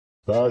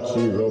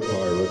Patsy the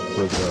Pirate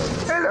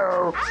presents.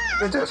 Hello,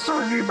 it's a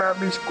song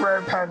about me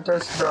Square Panther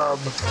snub.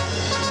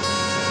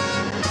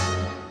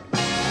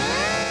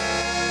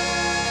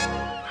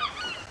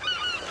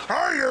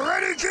 Are you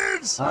ready,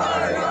 kids?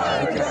 Aye,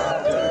 aye,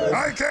 Captain.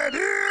 I can't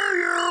hear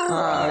you.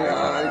 Aye,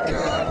 aye,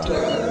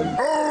 Captain.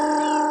 Oh,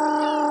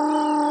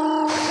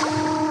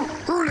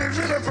 who lives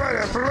in a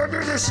pineapple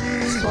under the sea?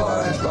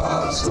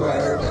 SpongeBob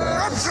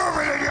SquarePants.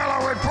 Absorbent and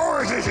yellow and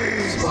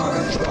porosity.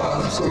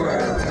 SpongeBob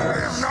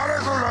SquarePants.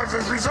 Hypnotical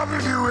nonsense be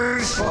something you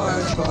is.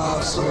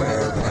 SpongeBob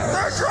SquarePants.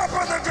 Then drop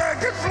on the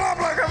deck and flop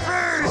like a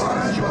fish.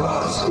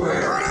 SpongeBob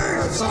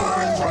SquarePants.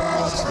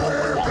 SpongeBob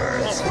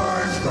SquarePants.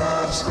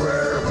 SpongeBob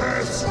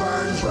SquarePants.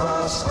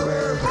 SpongeBob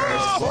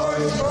SquarePants.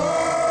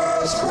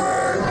 SpongeBob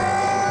SquarePants.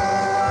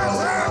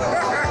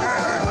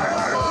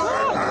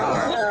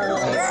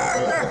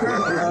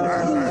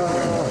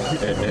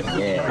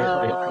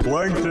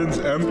 Plankton's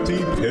empty,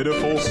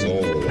 pitiful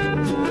soul.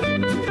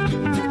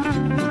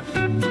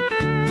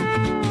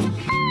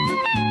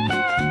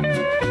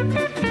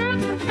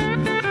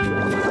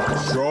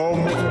 From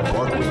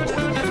Bucket.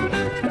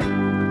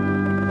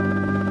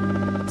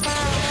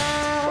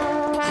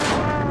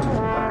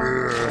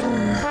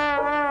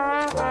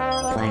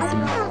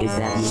 Plankton, is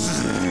that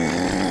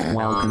you?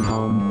 Welcome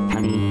home,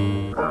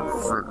 honey.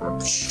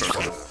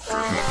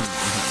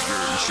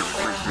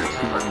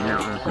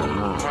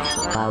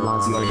 How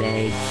was your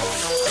day?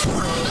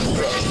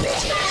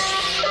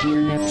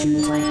 Dear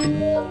Neptune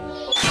Plankton.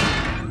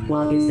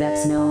 What is that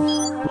smell?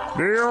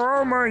 The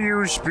aroma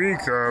you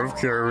speak of,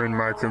 Karen,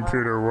 my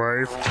computer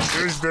wife,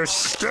 is the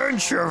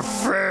stench of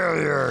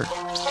failure.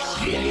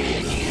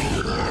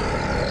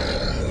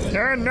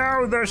 And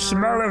now the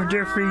smell of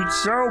defeat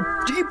so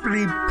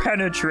deeply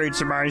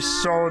penetrates my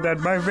soul that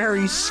my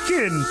very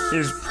skin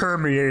is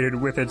permeated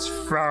with its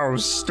foul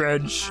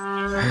stench.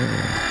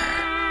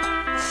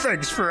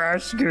 Thanks for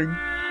asking.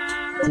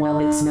 Well,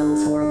 it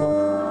smells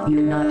horrible.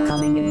 You're not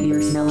coming in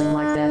here smelling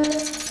like that.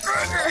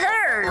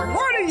 Hey,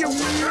 what are you...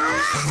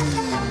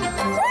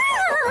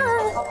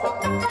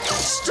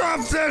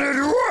 Stop that at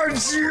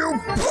once, you...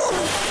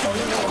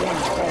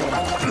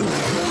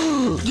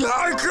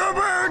 I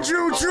command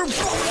you to...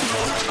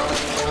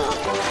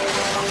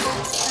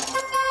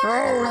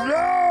 Oh,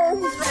 no!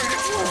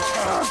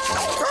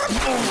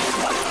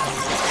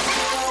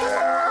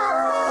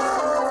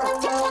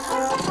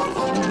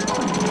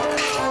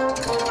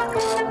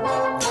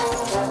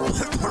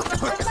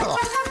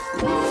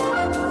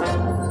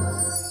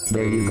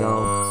 There you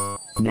go.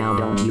 Now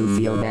don't you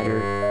feel better?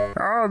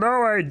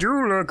 Although I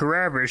do look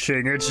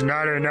ravishing, it's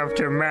not enough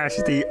to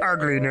mask the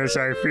ugliness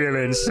I feel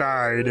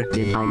inside.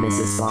 Did I miss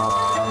a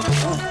spot?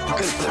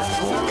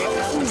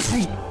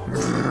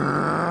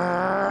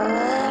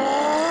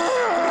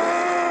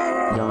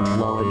 Don't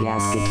blow a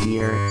gasket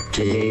here.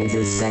 Today is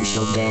a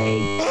special day.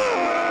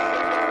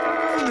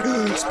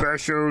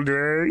 Special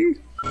day?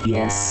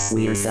 Yes,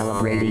 we are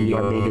celebrating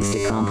your biggest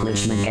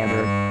accomplishment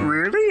ever.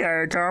 Really?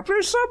 I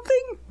accomplished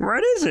something?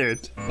 What is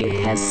it?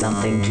 It has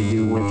something to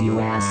do with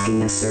you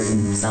asking a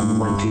certain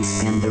someone to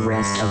spend the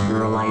rest of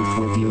her life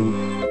with you.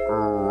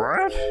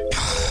 What?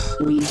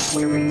 We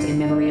swear rings in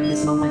memory of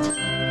this moment.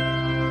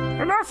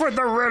 Enough with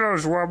the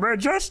riddles, woman.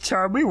 Just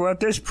tell me what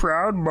this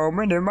proud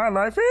moment in my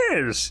life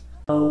is.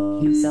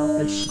 Oh, you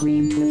selfish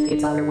scream twist,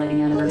 it's our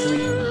wedding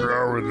anniversary.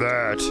 Oh,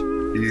 that.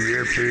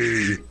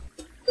 Yippee.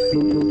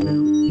 Boo boo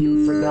boo,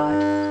 you forgot.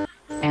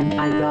 And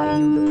I got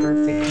you the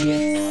perfect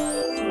gift.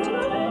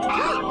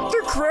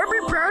 The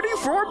Krabby Patty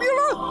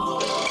formula?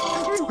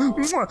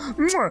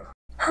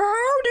 How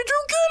did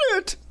you get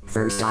it?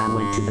 First I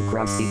went to the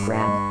Krusty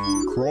Krab.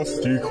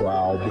 Krusty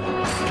Krab.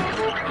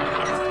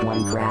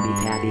 One Krabby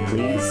Patty,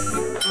 please.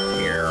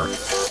 Here.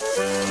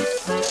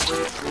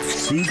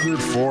 Secret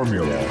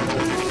formula.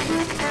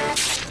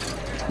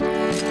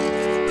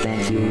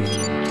 Thank you.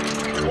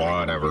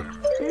 Whatever.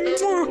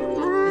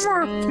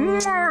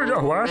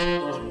 What?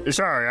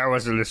 Sorry, I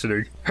wasn't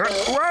listening.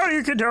 Well,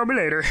 you can tell me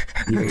later.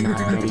 You're not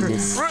getting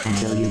this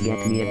until you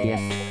get me a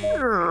gift.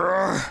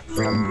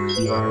 From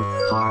your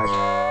heart.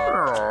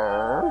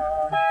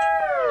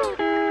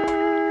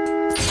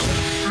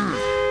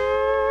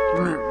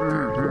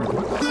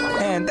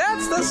 And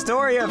that's the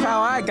story of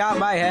how I got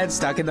my head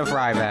stuck in the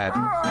fry pan.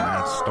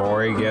 That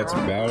story gets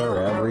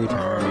better every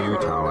time you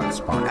tell it,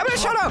 Spunk. I mean,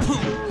 shut up!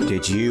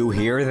 Did you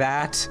hear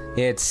that?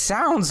 It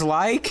sounds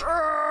like...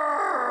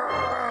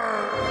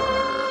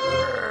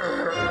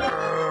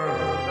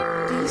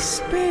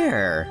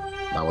 despair.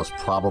 That was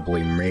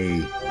probably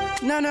me.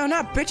 No,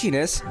 not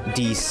bitchiness.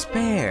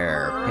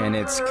 Despair. And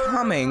it's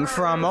coming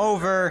from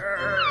over...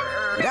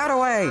 that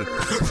away!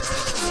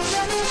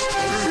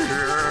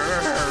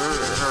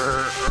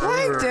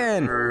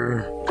 Plankton!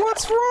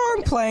 What's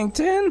wrong,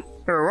 Plankton?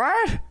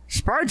 What?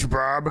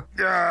 SpongeBob?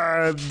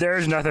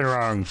 There's nothing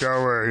wrong.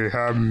 Don't worry.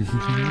 I'm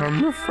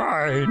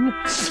fine.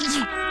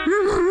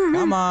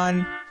 Come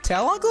on.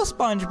 Tell Uncle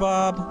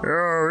SpongeBob.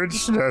 Oh,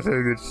 it's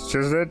nothing. It's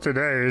just that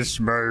today is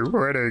my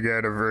wedding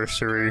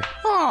anniversary.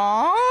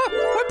 Aww,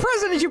 what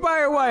present did you buy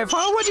your wife,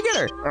 huh? What'd you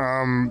get her?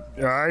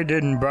 I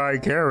didn't buy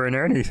Karen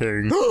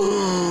anything. We've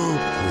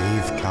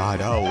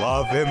got a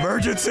love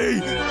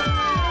emergency!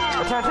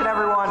 Attention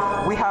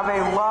everyone, we have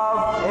a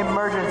love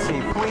emergency.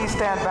 Please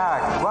stand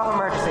back. Love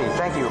emergency.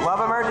 Thank you.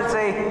 Love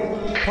emergency.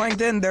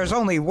 Plankton, there's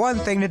only one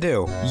thing to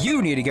do.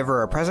 You need to give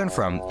her a present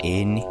from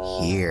in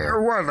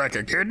here. What, like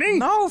a kidney?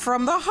 No,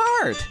 from the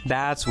heart.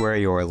 That's where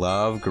your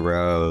love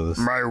grows.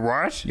 My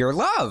what? Your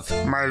love.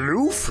 My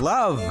loof?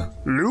 Love.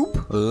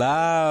 Loop?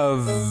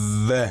 Love.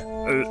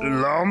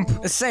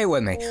 Lump? Say it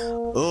with me.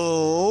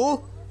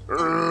 Ooh.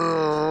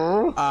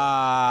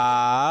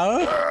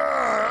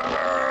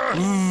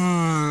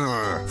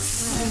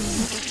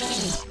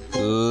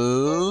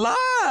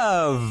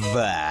 Love.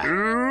 Love.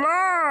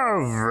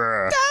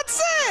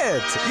 That's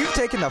it. You've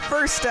taken the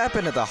first step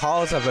into the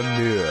halls of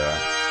amour.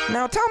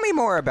 Now tell me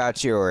more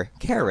about your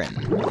Karen.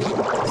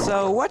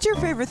 So what's your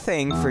favorite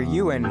thing for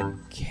you and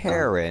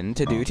Karen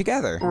to do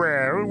together?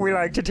 Well, we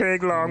like to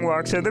take long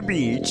walks at the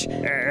beach,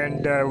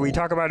 and we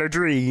talk about our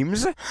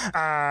dreams.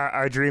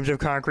 Our dreams of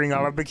conquering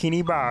all of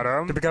Bikini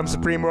Bottom, to become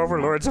supreme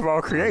overlords of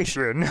all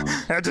creation,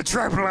 and to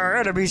trample our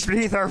enemies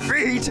beneath our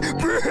feet.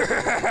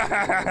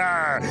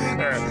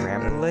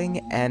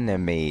 Trampling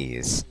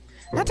enemies.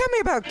 Now tell me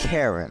about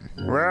Karen.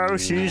 Well,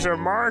 she's a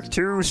Mark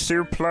II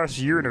surplus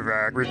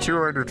univac with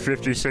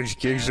 256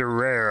 gigs of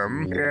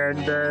RAM, and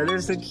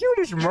there's the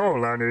cutest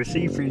mole on her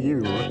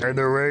CPU. And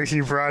the way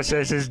she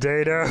processes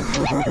data,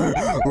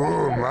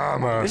 oh,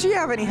 mama. Does she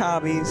have any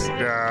hobbies?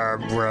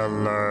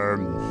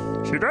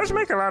 She does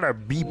make a lot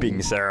of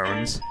beeping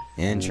sounds.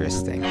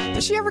 Interesting.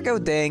 Does she ever go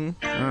ding?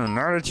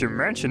 Now that you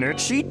mention it,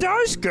 she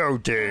does go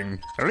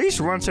ding. At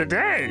least once a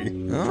day.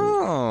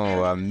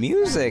 Oh, a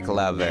music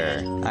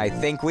lover. I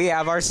think we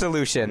have our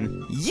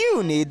solution.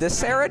 You need to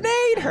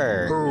serenade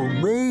her. Oh,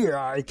 me?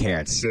 I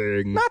can't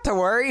sing. Not to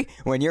worry.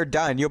 When you're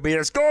done, you'll be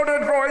as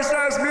golden voice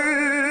as me.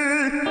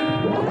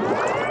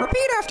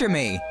 Repeat after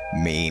me.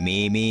 Me,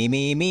 me, me,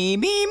 me, me,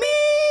 me, me.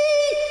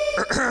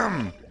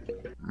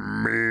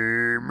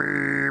 Me, me,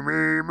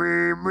 me,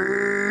 me, me,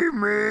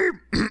 me.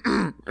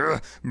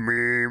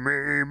 Me, me,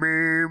 me,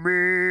 me,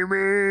 me,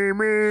 me,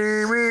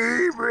 me,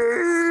 me.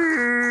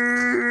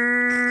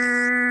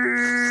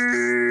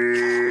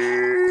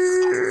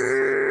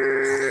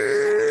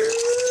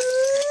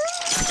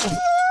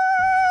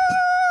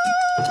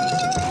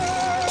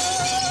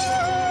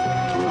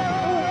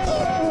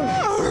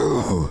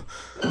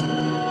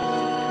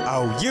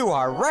 Oh, you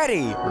are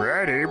ready.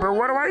 Ready? But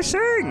what do I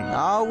sing?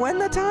 Oh, when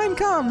the time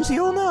comes,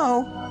 you'll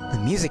know. The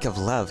music of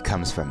love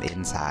comes from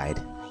inside.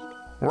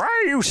 Why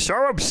are you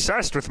so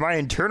obsessed with my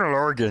internal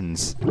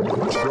organs?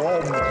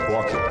 Drum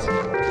bucket.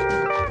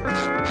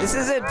 This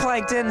is it,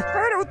 Plankton.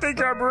 I don't think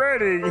I'm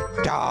ready.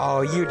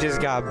 Oh, you just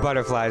got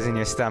butterflies in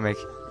your stomach.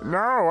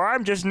 No,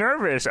 I'm just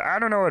nervous. I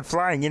don't know what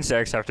flying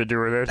insects have to do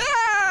with it.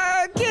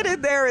 Ah, get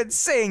in there and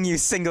sing, you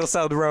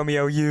single-celled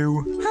Romeo,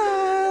 you.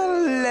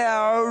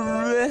 Hello.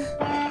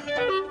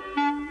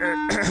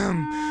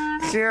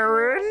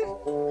 Karen?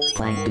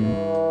 Plankton.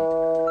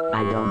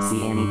 I don't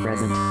see any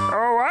present.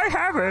 Oh, I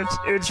have it.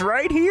 It's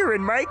right here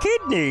in my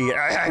kidney.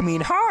 I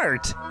mean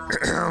heart.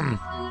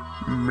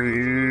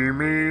 Me,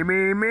 me,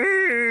 me,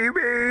 me,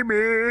 me,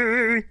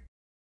 me.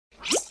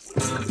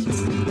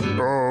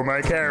 Oh,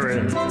 my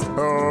Karen.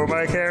 Oh,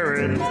 my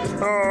Karen.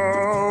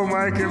 Oh,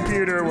 my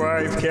computer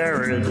wife,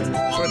 Karen.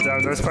 Put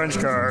down those punch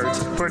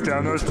cards. Put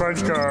down those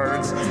punch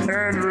cards.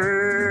 And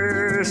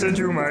listen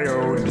to my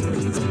own.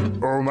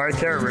 Oh, my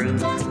Karen.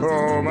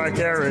 Oh, my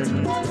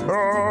Karen.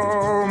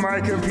 Oh,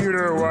 my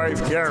computer wife,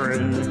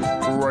 Karen.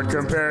 What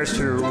compares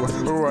to?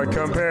 What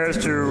compares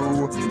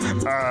to?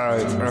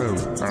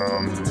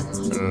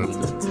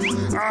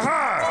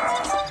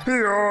 Aha!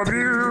 Your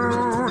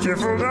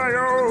beautiful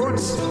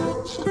diodes.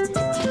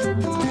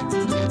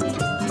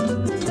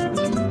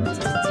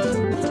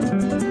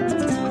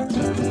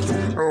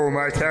 Oh,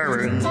 my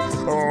Karen.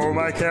 Oh,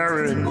 my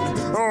Karen.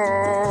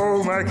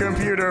 Oh, my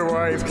computer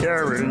wife,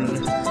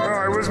 Karen.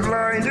 I was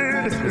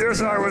blinded.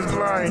 Yes, I was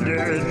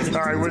blinded.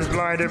 I was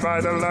blinded by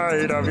the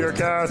light of your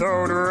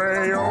cathode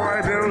ray. Oh,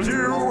 I built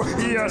you.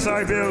 Yes,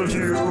 I built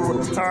you.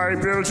 I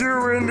built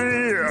you in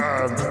the,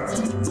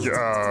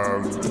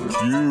 cube.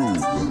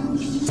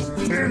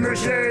 In the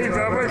shape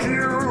of a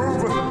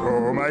cube.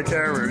 Oh, my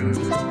Karen.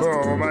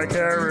 Oh, my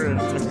Karen.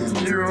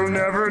 You'll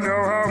never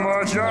know how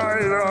much I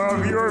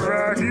love your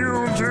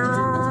vacuum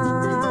tubes.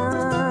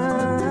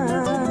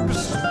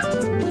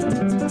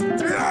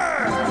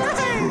 Yeah!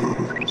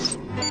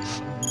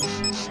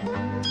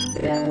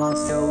 That was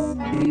so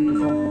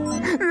beautiful.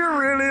 You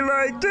really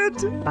liked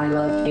it? I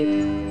loved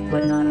it,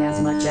 but not as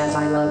much as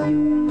I love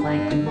you,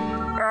 Plankton.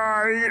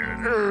 I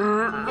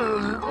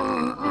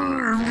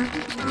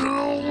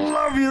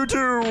love you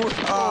too.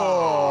 Oh.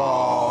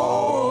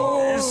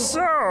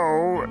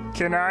 So,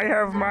 can I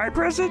have my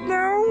present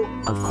now?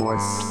 Of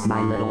course,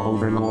 my little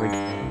overlord.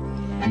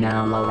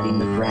 Now loading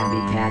the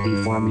Krabby Patty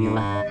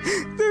formula.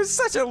 They're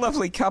such a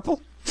lovely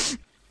couple.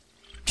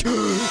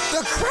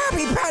 The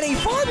Krabby Patty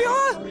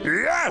formula?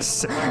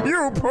 Yes!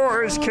 You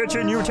porous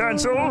kitchen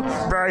utensil!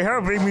 By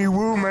helping me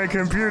woo my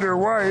computer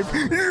wife,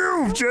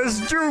 you've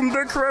just doomed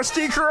the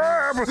Krusty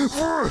Krab!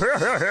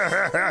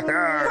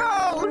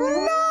 Oh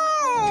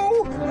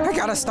no! I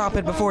gotta stop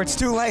it before it's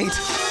too late.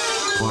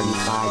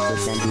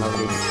 45%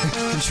 loaded.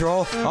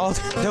 Control,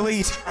 Alt,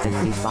 Delete.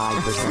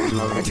 55%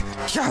 loaded.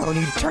 I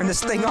need to turn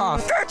this thing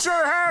off. Get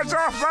your hands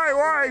off my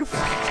wife!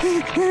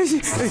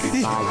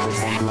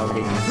 5%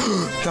 loaded.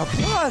 The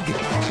plug!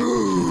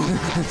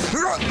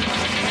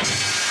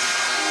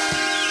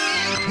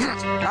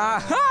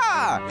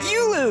 Aha!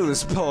 You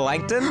lose,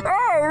 Plankton.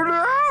 Oh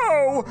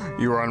no!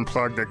 You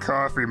unplugged the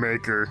coffee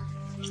maker.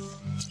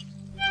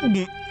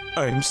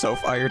 I'm so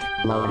fired.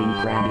 Loading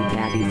Krabby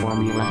Patty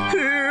formula.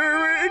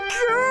 Here it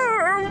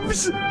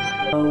comes!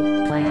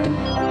 Oh, Plankton,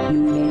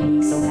 you made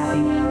me so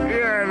happy.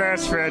 Yeah,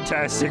 that's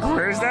fantastic.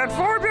 Where's that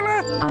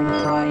formula? I'm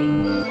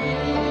crying.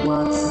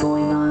 What's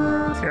going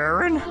on?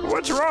 Karen,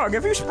 what's wrong?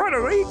 Have you sprung a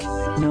leak?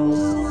 No,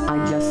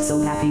 I'm just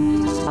so happy.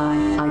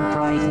 I'm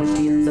crying with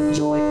tears of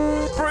joy.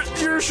 But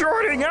you're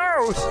shorting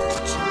out!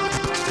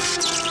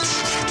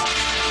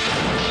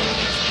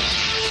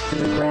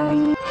 The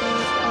Krabby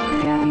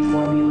Patty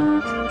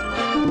formula.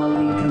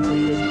 Loading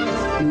completed.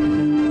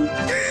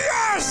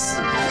 Yes!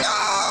 No!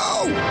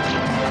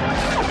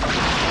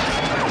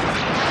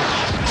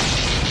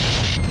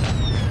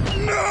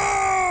 No!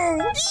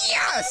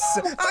 Yes!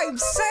 I'm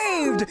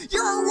saved!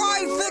 Your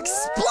wife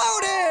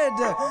exploded!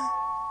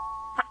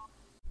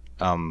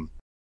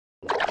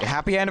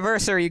 Happy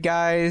anniversary, you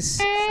guys.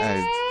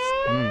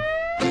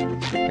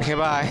 Okay,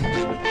 bye.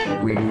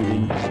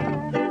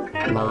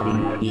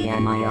 Loading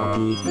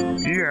EMILP.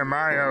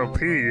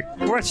 EMILP?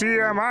 What's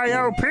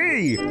EMILP?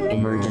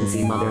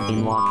 Emergency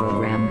mother-in-law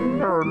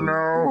program. Oh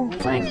no.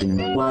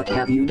 Plankton, what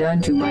have you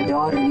done to my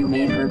daughter? You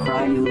made her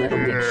cry, you little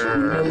bitch.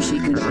 You know she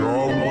could be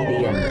an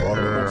idiot.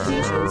 But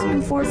she chose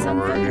you for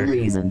some funny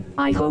reason.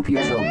 I hope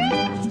you're so.